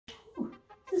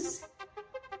nose?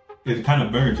 It kind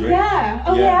of burns, right? Yeah.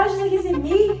 Okay, I was just like, is it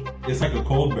me? It's like a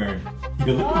cold burn. You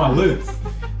can look at my lips.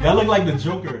 Yeah, I look like the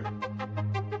Joker.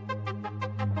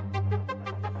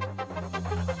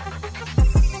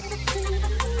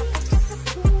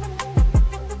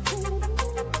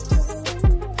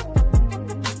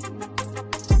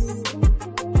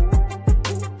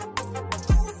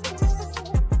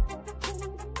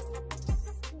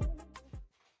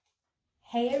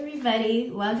 Hey everybody,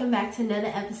 welcome back to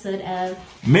another episode of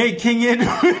Making It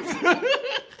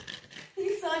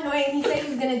He's so annoying, he said he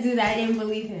was gonna do that, I didn't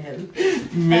believe him.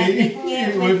 Making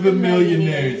It with the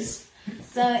Millionaires.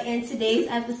 So in today's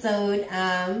episode,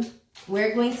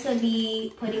 we're going to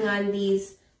be putting on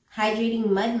these hydrating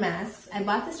mud masks. I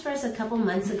bought this for us a couple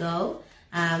months ago,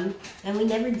 and we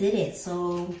never did it.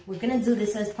 So we're gonna do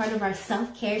this as part of our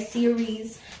self-care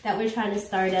series that we're trying to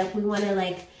start up. We wanna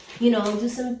do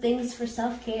some things for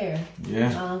self-care.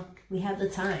 Yeah. We have the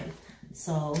time.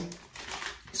 So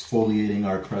exfoliating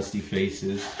our crusty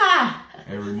faces. Ha!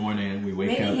 Every morning we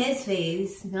wake up. Maybe his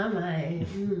face, not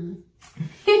mine.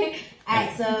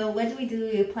 Alright, so what do?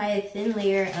 We apply a thin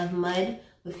layer of mud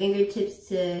with fingertips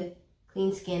to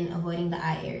clean skin, avoiding the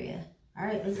eye area.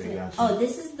 Alright, let's do it. Oh,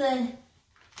 this is the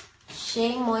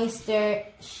Shea Moisture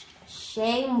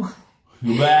Shea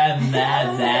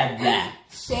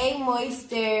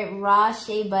Moisture Raw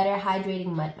Shea Butter Hydrating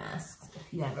Mud Mask. If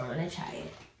you ever want to try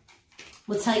it.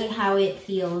 We'll tell you how it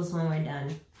feels when we're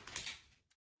done.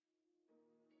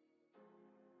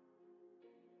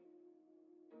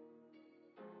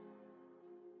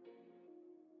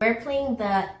 We're playing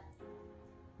the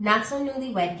Not So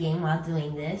Newlywed game while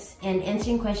doing this and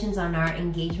answering questions on our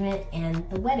engagement and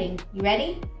the wedding. You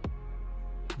ready?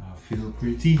 I feel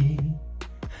pretty.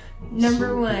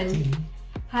 Number one.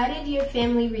 How did your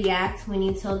family react when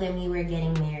you told them you were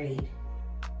getting married?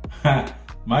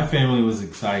 My family was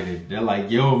excited. They're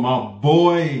like, yo, my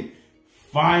boy,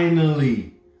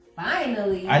 finally.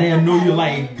 Finally? I didn't know you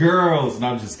like girls. No,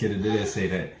 I'm just kidding. They didn't say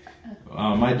that.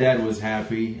 My dad was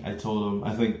happy. I told him,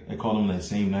 I think I called him that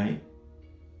same night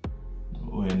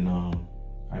when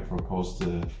I proposed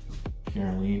to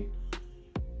Caroline.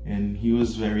 And he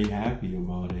was very happy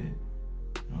about it.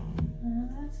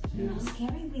 That's cute. How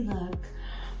scary we look.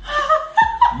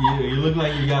 You look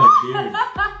like you got a beard.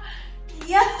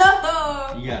 Yo!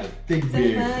 You got a thick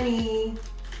beard. So funny.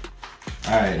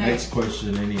 Alright, next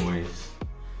question anyways.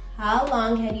 How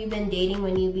long had you been dating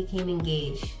when you became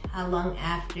engaged? How long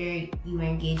after you were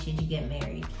engaged did you get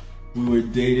married? We were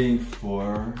dating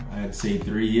for, I'd say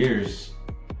 3 years.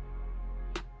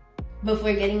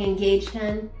 Before getting engaged,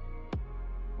 hun?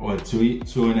 What, two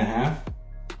and a half?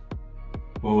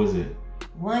 What was it?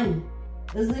 1.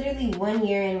 It was literally 1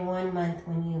 year and 1 month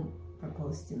when you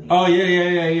proposed to me. Oh,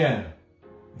 yeah.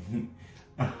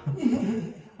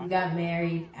 We got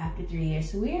married after 3 years.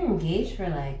 So we were engaged for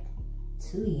like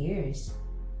 2 years.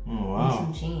 Oh, wow.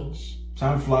 Some change.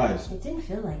 Time flies. It didn't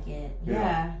feel like it.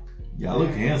 Yeah, I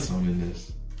look handsome in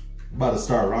this. I'm about to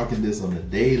start rocking this on the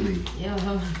daily. Yo.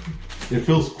 It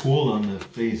feels cool on the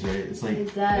face, right? It's like,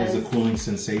 it does. It's a cooling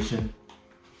sensation.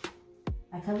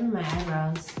 I covered my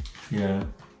eyebrows. Yeah.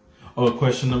 Oh,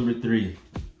 question number 3.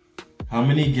 How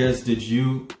many guests do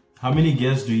you,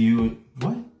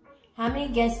 what? How many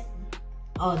guests,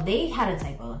 oh, they had a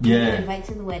typo. Yeah. Invite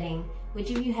to the wedding.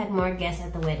 Which of you had more guests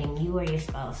at the wedding, you or your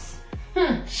spouse?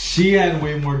 She had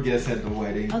way more guests at the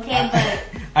wedding. Okay,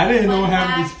 but I didn't know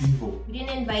half these people. We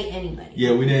didn't invite anybody.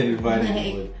 Yeah, we didn't invite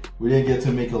anybody. We didn't get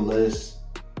to make a list.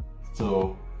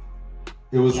 So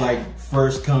it was like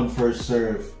first come, first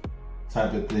serve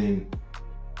type of thing.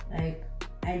 Like,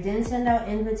 I didn't send out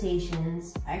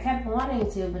invitations. I kept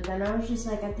wanting to, but then I was just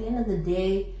like, at the end of the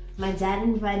day, my dad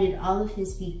invited all of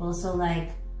his people. So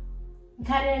like,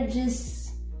 kind of just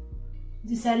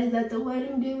decided that the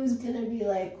wedding day was gonna be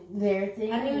like their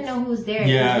thing. I don't even know who was there.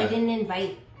 Yeah. We didn't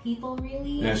invite people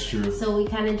really. That's true. So we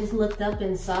kind of just looked up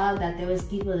and saw that there was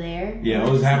people there. Yeah, I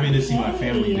was happy to see my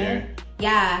family there.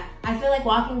 Yeah, I feel like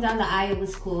walking down the aisle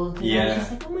was cool. Yeah. I was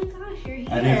just like, oh my gosh, you're here.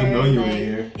 I didn't even know you were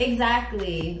here.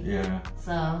 Exactly. Yeah.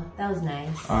 So that was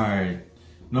nice. All right.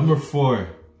 Number 4.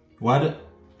 What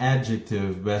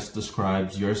adjective best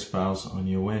describes your spouse on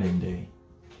your wedding day?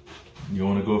 You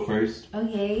want to go first?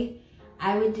 Okay.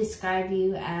 I would describe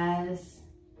you as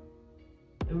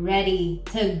ready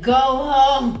to go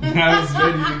home. I was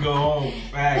ready to go home.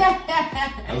 Fact.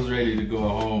 I was ready to go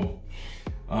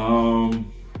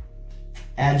home.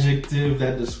 Adjective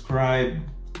that described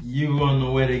you on the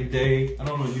wedding day. I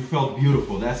don't know. You felt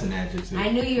beautiful. That's an adjective. I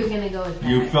knew you were gonna go with that.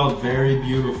 You felt very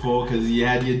beautiful because you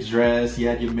had your dress, you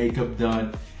had your makeup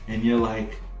done, and you're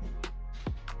like,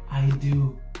 I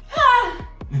do.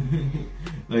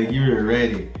 Like you were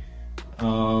ready.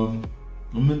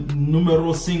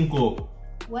 Numero 5.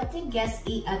 What did guests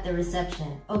eat at the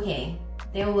reception? Okay,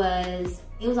 it was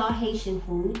all Haitian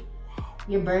food.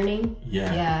 You're burning?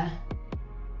 Yeah.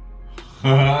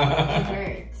 It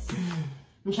hurts.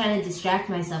 I'm trying to distract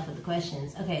myself with the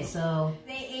questions. Okay, so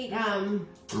they ate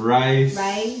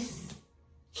rice,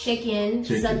 chicken.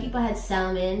 Some people had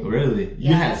salmon. Really? Yeah.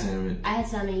 You had salmon. I had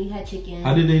salmon, you had chicken.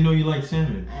 How did they know you like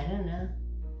salmon? I don't know.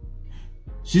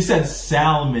 She said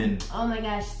salmon. Oh my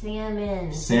gosh,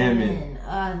 salmon. Salmon.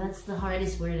 That's the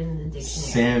hardest word in the dictionary.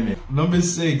 Salmon. Number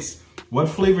 6. What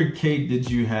flavored cake did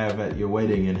you have at your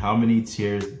wedding and how many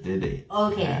tiers did it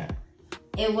have?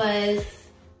 It was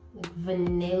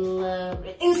vanilla.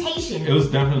 It was Haitian. It was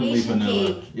definitely Haitian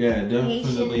vanilla. Cake. Yeah, definitely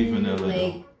Haitian, vanilla.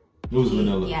 Like, it was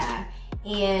vanilla. Yeah.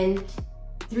 And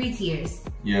 3 tiers.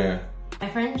 Yeah. My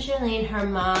friend Charlene, her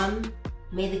mom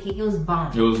made the cake. It was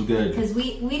bomb. It was good. Because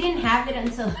we didn't have it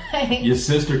until like your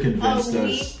sister convinced us. A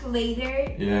week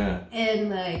later. Yeah. And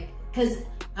like, because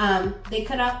they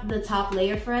cut out the top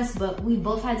layer for us, but we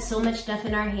both had so much stuff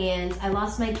in our hands. I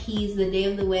lost my keys the day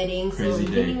of the wedding, so we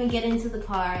didn't even get into the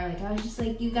car. Like, I was just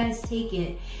like, you guys take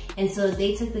it. And so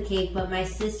they took the cake, but my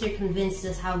sister convinced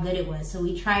us how good it was. So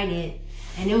we tried it,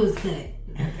 and it was good.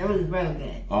 It was real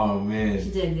good. Oh, man. She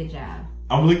did a good job.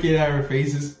 I'm looking at her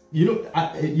faces. You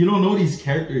don't know these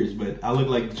characters, but I look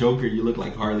like Joker. You look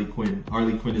like Harley Quinn.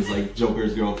 Harley Quinn is like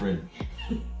Joker's girlfriend.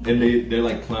 And they're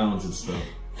like clowns and stuff.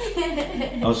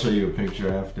 I'll show you a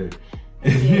picture after.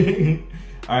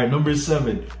 All right, number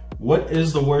 7. What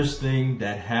is the worst thing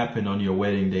that happened on your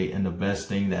wedding day and the best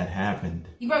thing that happened?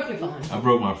 You broke your phone. I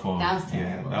broke my phone. That was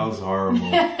terrible. Yeah, that was horrible.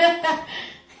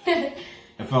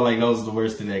 I felt like that was the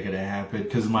worst thing that could have happened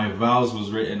because my vows was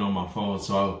written on my phone,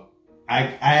 so I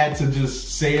had to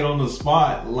just say it on the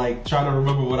spot, like try to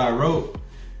remember what I wrote.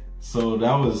 So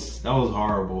that was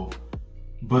horrible.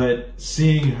 But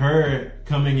seeing her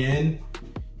coming in,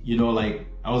 you know, like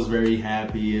I was very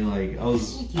happy and like I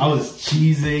was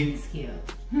cheesing. It's cute.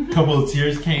 A couple of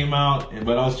tears came out,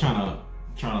 but I was trying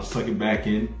to suck it back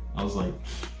in. I was like,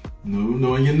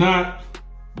 no, you're not.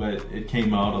 But it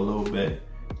came out a little bit.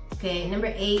 Okay,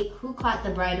 number 8. Who caught the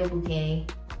bridal bouquet?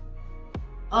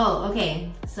 Oh,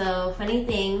 okay. So funny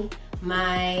thing,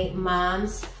 my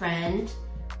mom's friend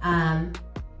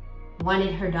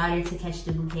wanted her daughter to catch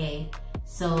the bouquet,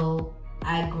 so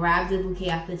I grabbed the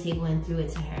bouquet off the table and threw it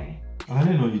to her. I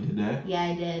didn't know you did that. Yeah,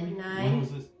 I did. 9. When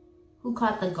was this? Who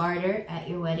caught the garter at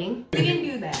your wedding? We didn't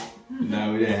do that.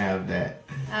 No, we didn't have that.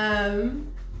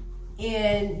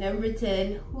 And number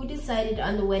 10, who decided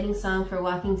on the wedding song for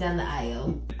Walking Down the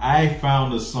Aisle? I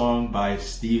found a song by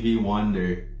Stevie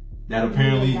Wonder that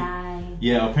apparently,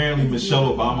 apparently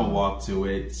Michelle Obama walked to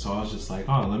it. So I was just like,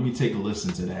 oh, let me take a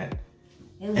listen to that.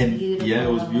 It was beautiful. Yeah,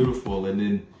 it was beautiful. And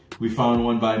then we found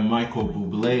one by Michael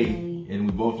Bublé, and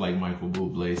we both like Michael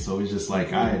Bublé. So it's just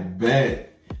like, I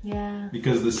bet. Yeah.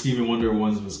 Because the Stevie Wonder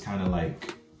ones was kind of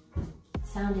like,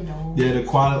 sounded old. yeah, the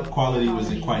quality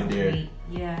wasn't quite there. Great.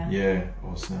 Yeah. Yeah.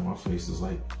 Oh snap, my face is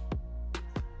like.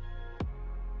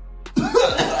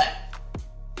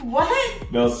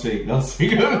 What? That was sick. That was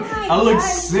sick. Oh I look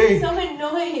sick. So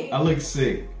annoying. I look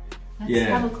sick. Let's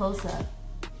have a close up.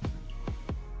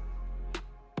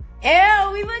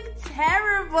 Ew, we look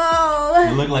terrible.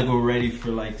 We look like we're ready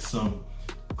for like some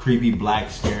creepy black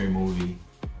scary movie.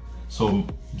 So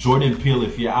Jordan Peele,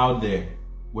 if you're out there,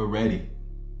 we're ready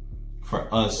for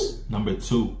Us number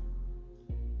 2.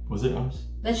 Was it Us?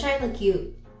 Let's try and look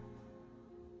cute.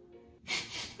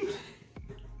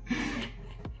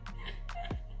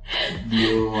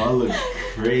 Yo, I look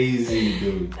crazy,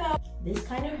 dude. This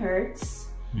kind of hurts.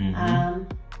 Yeah,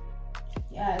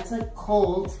 it's like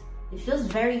cold. It feels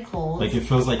very cold. Like it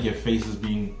feels like your face is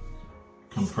being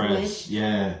compressed. Squished.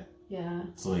 Yeah. Yeah.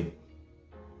 It's like,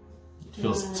 it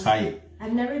feels tight.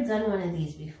 I've never done one of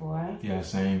these before. Yeah,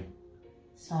 same.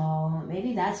 So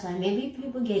maybe that's why. Maybe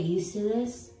people get used to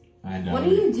this. I know. What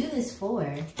do you do this for?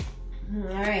 All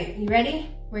right, you ready?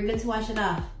 We're good to wash it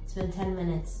off. It's been 10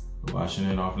 minutes. We're washing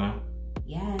it off now?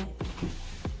 Yeah.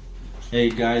 Hey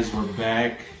guys, we're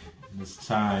back. It's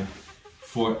time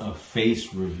for a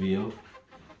face reveal.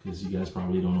 Because you guys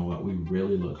probably don't know what we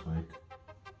really look like.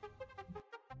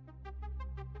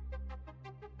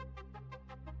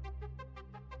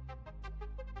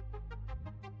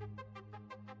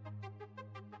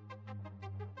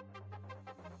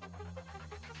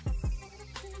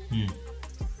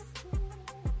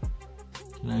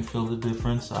 Can I feel the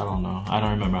difference? I don't know. I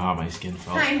don't remember how my skin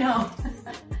felt. I know.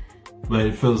 But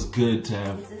it feels good to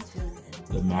have This feels good.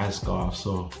 the mask off,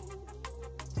 so.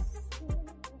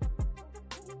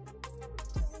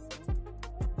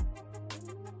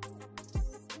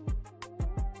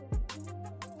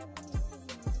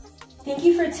 Thank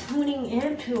you for tuning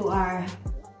in to our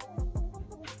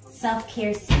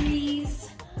self-care series.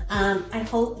 I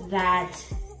hope that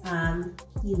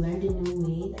you learned a new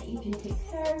way that you can take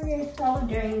care of yourself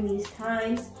during these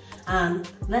times.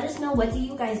 Let us know, what do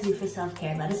you guys do for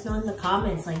self-care? Let us know in the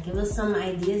comments. Like, give us some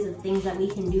ideas of things that we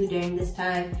can do during this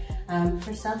time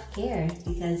for self-care,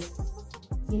 because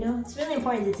you know, it's really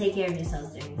important to take care of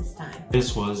yourselves during this time.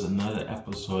 This was another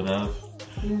episode of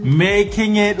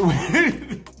Making It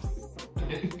with...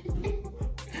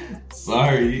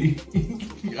 Sorry.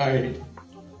 Alright.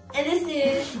 And this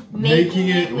is Making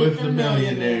It with the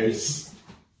Milienaires.